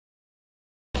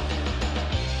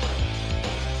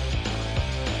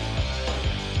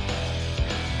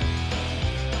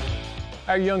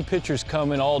Our young pitchers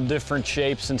come in all different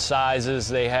shapes and sizes.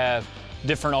 They have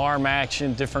different arm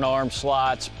action, different arm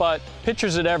slots, but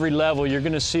pitchers at every level, you're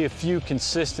gonna see a few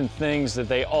consistent things that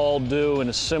they all do in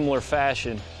a similar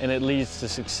fashion, and it leads to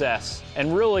success.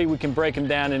 And really, we can break them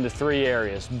down into 3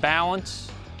 areas: balance,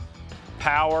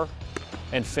 power,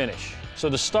 and finish. So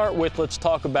to start with, let's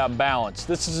talk about balance.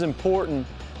 This is important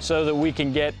so that we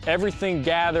can get everything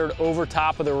gathered over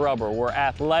top of the rubber. We're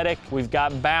athletic, we've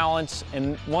got balance,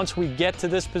 and once we get to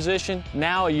this position,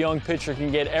 now a young pitcher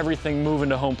can get everything moving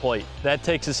to home plate. That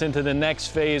takes us into the next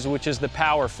phase, which is the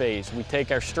power phase. We take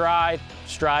our stride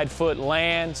foot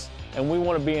lands, and we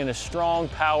want to be in a strong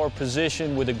power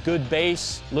position with a good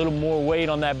base, a little more weight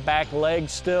on that back leg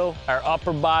still. Our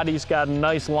upper body's got a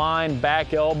nice line,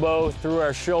 back elbow, through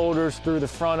our shoulders, through the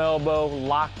front elbow,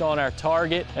 locked on our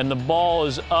target, and the ball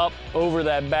is up over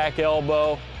that back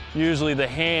elbow. Usually the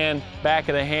hand, back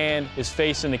of the hand, is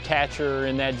facing the catcher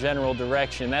in that general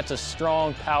direction. That's a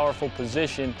strong, powerful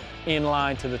position in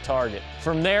line to the target.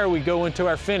 From there, we go into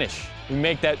our finish. We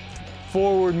make that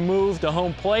forward move to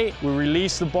home plate. We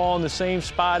release the ball in the same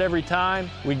spot every time.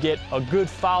 We get a good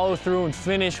follow through and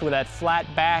finish with that flat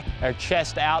back, our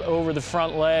chest out over the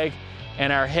front leg,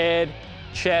 and our head,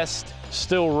 chest,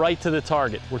 still right to the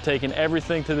target. We're taking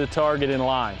everything to the target in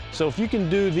line. So if you can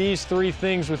do these 3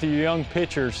 things with your young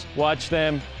pitchers, watch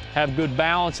them have good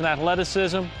balance and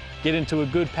athleticism, get into a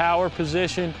good power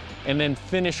position, and then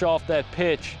finish off that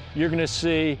pitch, you're gonna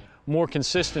see more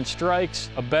consistent strikes,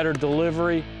 a better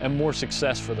delivery, and more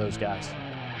success for those guys.